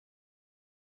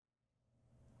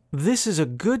This is a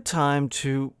good time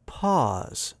to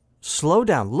pause, slow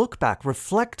down, look back,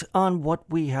 reflect on what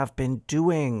we have been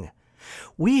doing.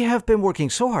 We have been working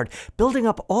so hard building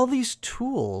up all these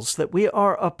tools that we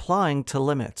are applying to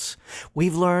limits.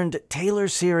 We've learned Taylor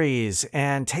series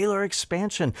and Taylor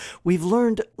expansion. We've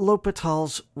learned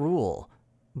L'Hopital's rule.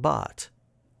 But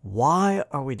why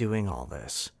are we doing all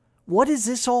this? What is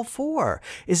this all for?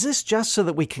 Is this just so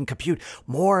that we can compute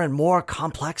more and more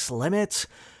complex limits?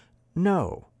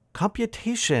 No.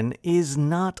 Computation is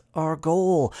not our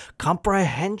goal.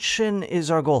 Comprehension is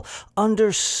our goal.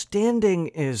 Understanding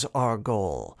is our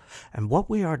goal. And what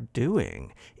we are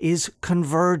doing is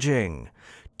converging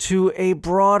to a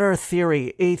broader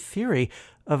theory, a theory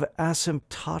of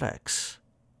asymptotics.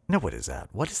 Now, what is that?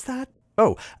 What is that?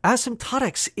 Oh,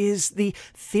 asymptotics is the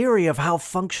theory of how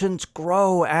functions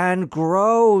grow and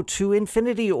grow to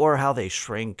infinity, or how they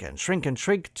shrink and shrink and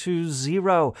shrink to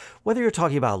zero, whether you're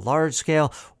talking about large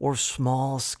scale or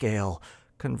small scale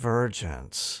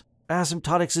convergence.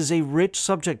 Asymptotics is a rich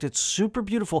subject. It's super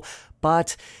beautiful,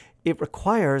 but it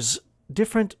requires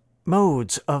different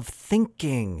modes of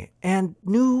thinking and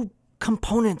new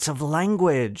components of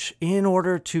language in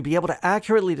order to be able to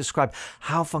accurately describe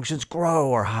how functions grow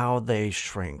or how they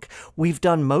shrink. We've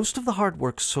done most of the hard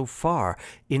work so far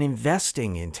in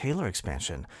investing in Taylor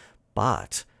expansion,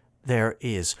 but there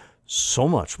is so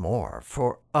much more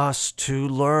for us to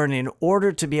learn in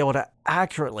order to be able to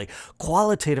accurately,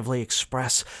 qualitatively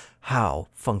express how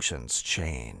functions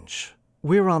change.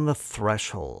 We're on the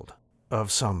threshold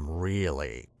of some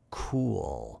really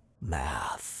cool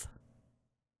math.